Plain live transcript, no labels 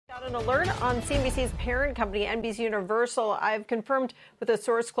An alert on CNBC's parent company, NBCUniversal. I've confirmed with a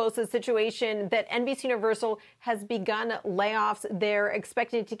source close to the situation that NBCUniversal has begun layoffs. They're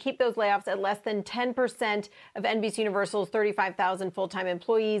expected to keep those layoffs at less than 10% of NBCUniversal's 35,000 full-time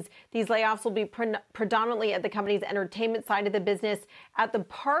employees. These layoffs will be predominantly at the company's entertainment side of the business. At the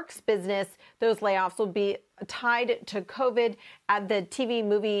parks business, those layoffs will be tied to COVID. At the TV,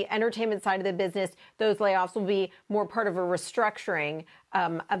 movie, entertainment side of the business, those layoffs will be more part of a restructuring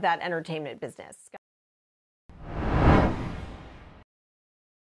of that entertainment business.